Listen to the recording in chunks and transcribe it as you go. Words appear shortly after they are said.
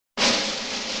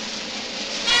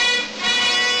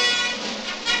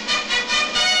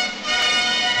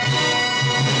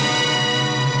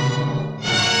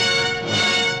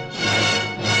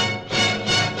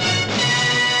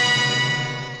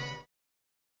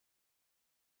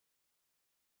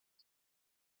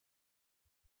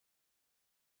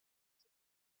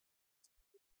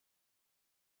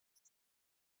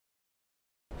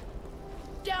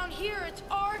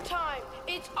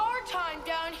It's our time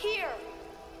down here.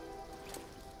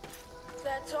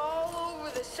 That's all over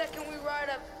the second we ride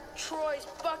up Troy's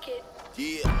bucket.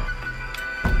 Yeah.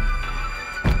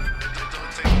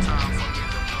 Don't take time for me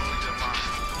to blow your mind.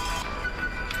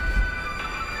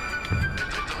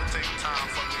 Don't take time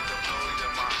for me to blow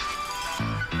your mind.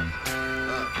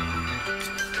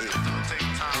 Don't take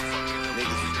time for me to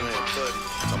Niggas was playing buddy.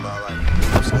 Talking about like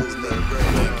middle school, third grade,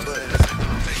 playing buddy.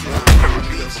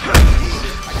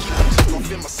 I keep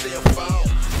off in my cell phone,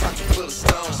 pocket full of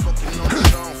stones, smoking on the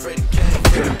strong, Freddie Kane,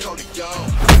 Freddie Cody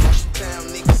gone. Watch the town,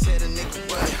 niggas had a nigga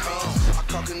running home. I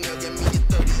call Canel, get me a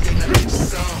 38, now bitch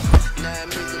is on. 9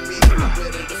 millimeter, I'm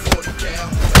ready to 40 cal.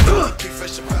 Keep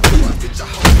fresh about the watch, bitch, I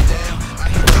hold it down. I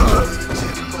hit the road with the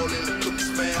chili bowl and the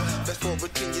cookies found. Fast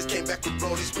forward 10 years, came back with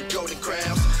rollies with golden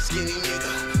crowns. Skinny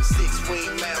nigga,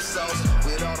 6-wing mouth sauce.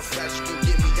 With all the flash you can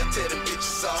give me, I tear them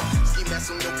bitches off. Ski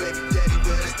mask on your baby daddy,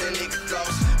 well, that's that nigga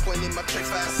gloss. Pointing my tray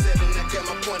 5'7", I got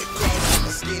my point across.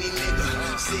 A skinny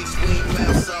nigga, 6-wing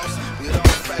mouth sauce. With all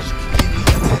the flash you can give me,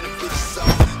 I tear them bitches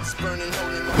off. It's burning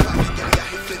hole in my pocket, got me out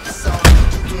here flipping sauce.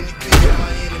 220 big on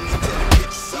my enemy, tear them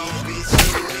bitches off. Bitch,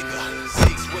 skinny nigga,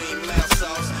 6-wing mouth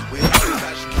sauce. With all the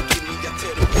flash you can give me, I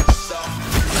tear them bitches off.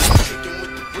 Chicken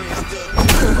with the bread stuck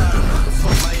to the bottom.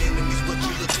 Fuck my enemies, what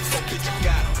you looking for, bitch, I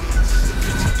got 'em.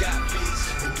 Bitch, I got 'em.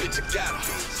 Bitch, I got 'em.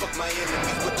 Fuck my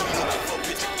enemies, what you looking for,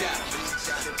 bitch, I got 'em.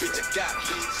 Bitch, I got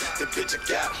 'em. The bitch, I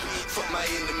got 'em. Fuck my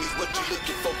enemies, what you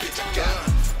looking for, bitch, I got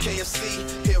 'em. KFC,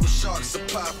 Hero Sharks, or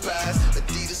Popeyes.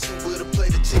 Adidas, who would've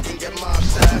played the chicken, got mob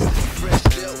ties. Fresh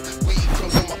dope, weed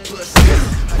crumbs on my plus six.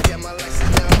 I got my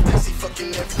license now, see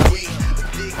fucking every week. A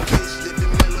big bitch,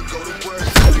 living Miller, go to work.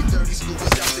 Every 30 school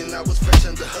was out, then I was fresh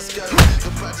under her skirt.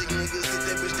 The project niggas hit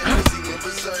that bitch, that pussy went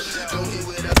berserk. Don't hit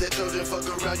without that Trojan, fuck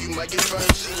around, you might get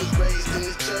burned. She was raised in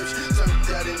the church,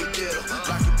 turned out in the ghetto.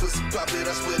 Lock your pussy, pop it,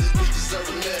 I swear this bitch deserve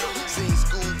a medal. Seen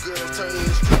school girls turning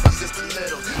in strippers in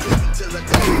stiletto. Wait until I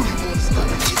die, you wanna stop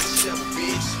and get the shovel,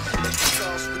 bitch. Let the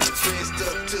sauce with the bread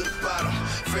stuck to the bottom.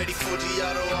 Freddy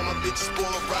Forgiato, all my bitches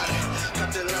spoiled riding. Got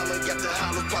the llama, got the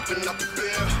hollow popping out the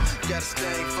barrel. Got a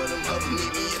stain for them hoes,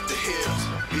 meet me at the hills,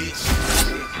 bitch.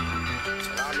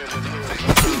 I remember the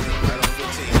hills, right on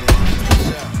 15.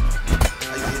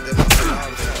 I used to hit that motherfucker all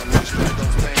the time, man. Straight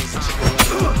those pains and shit go like,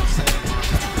 you know what I'm saying?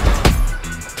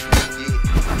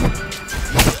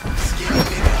 Skinny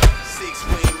nigga,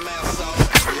 6-wing mouth sauce.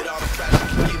 With all the flash you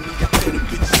can give me, I tear them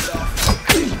bitches off.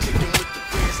 Chicken with the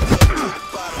bread stuck to the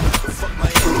bottom. But fuck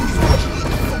my enemies, what you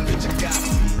looking for, bitch, I got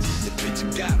 'em. The bitch, I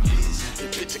got 'em. The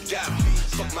bitch, I got 'em.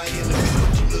 Fuck my enemies,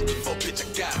 what you looking for, bitch, I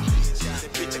got 'em. The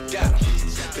bitch, I got 'em.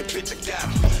 The bitch, I got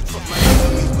 'em. Fuck my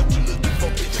enemies, what you looking for,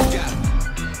 bitch, I got 'em.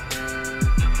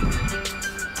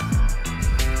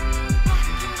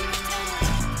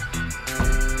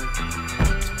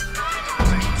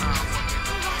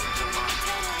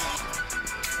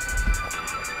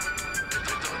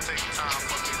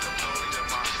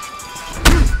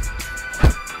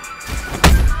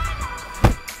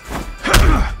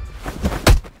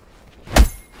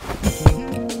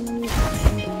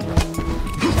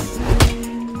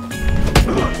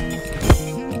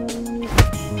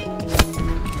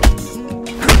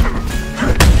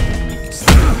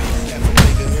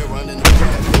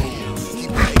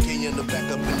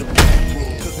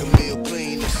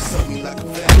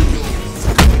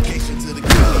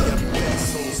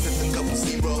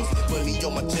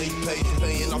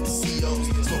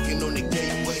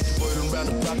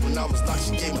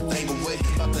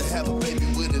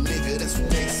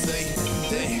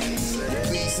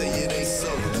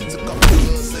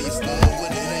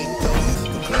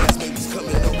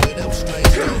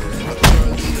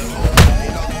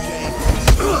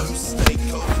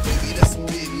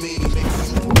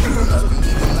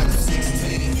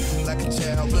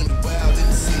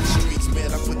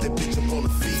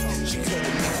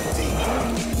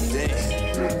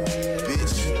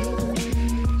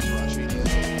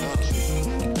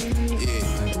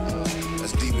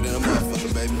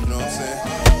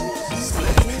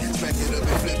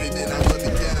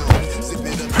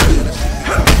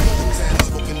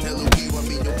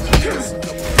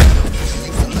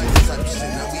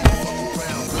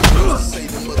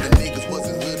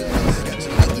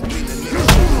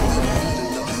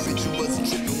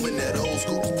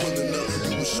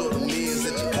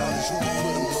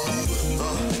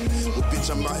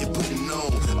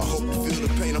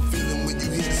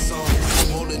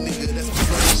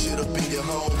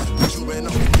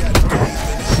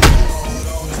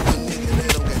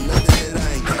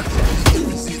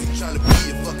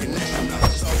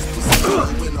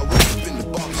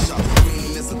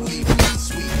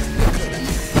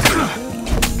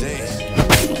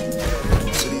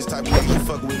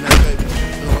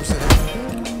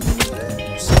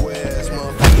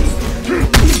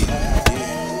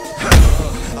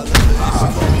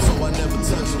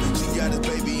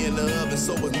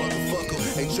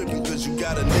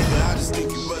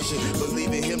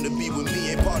 wanted him to be with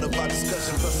me, ain't part of our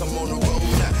discussion. Plus I'm on the road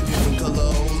now, different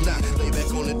color hoes now. Lay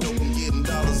back on the dope, I'm getting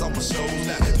dollars off my shows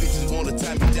now. Bitches wanna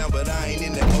tie me down, but I ain't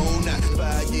in that mode now.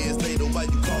 5 years later, why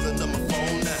you calling on my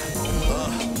phone now? Well,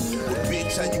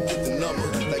 bitch, how you get the number?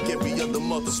 Like every other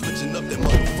mother, switching up that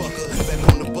motherfucker.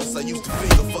 Back on the bus, I used to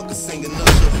finger fuck her, singing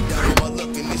usher. Down on my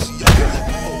luck, and then she up like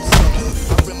before the summer.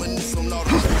 I reminisce on all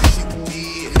the shit we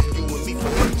did. You and me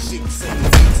for shit we say when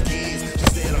we was kids. She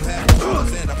said I'm happy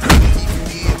drugs, and I pray that he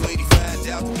forgive. Wait, he find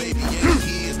out the baby ain't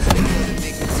his. They cut a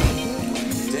nigga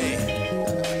teeth. Damn.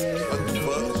 What the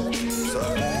fuck?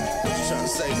 Sorry. What you trying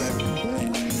to say, baby?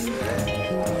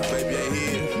 Baby ain't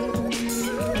here.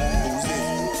 Who's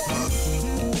this?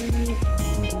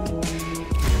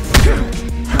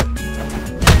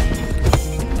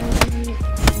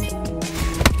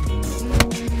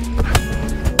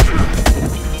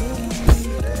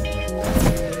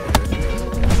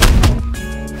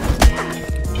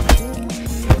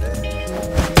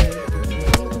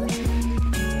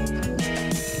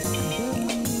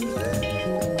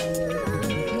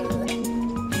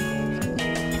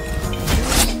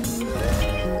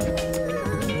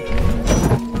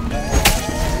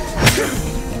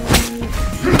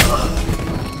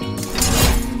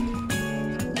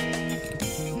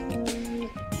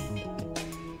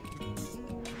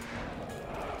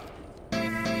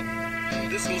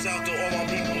 This goes out to all my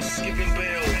people skipping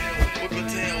bail, whipping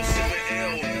tail, sipping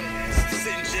L,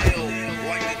 sit in jail,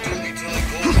 like the doobie till it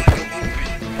goes like a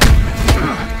movie.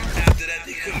 After that,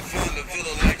 they couldn't find the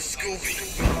villain like Scooby.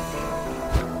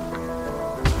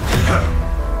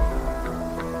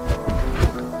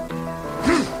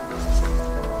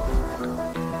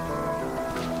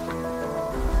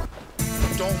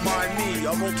 Don't mind me, I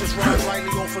wrote this rhyme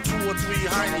lightly off for 2 or 3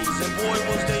 heinies, and boy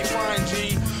was they fine,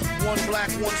 G. One black,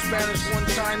 one Spanish, one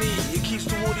Chinese. It keeps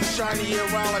the woody shiny here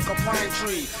around like a pine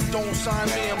tree. Don't sign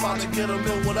me, I'm about to get a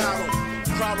mill without him.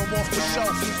 Crowd him off the shelf,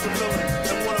 he's the villain,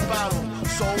 and what about him?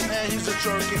 So, man, he's a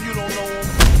jerk and you don't know him.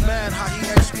 Man, how he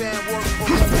expand work for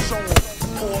home, show him.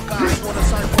 Poor guys want a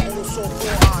sight for also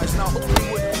 4 eyes. Now hook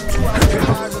me with 2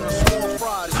 apple pies and a small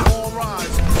fries. Small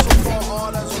rise, so far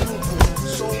hard as a loophole.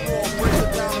 So raw, break it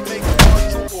down and make it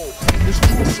quadruple. It's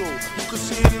crucial, you can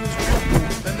see it in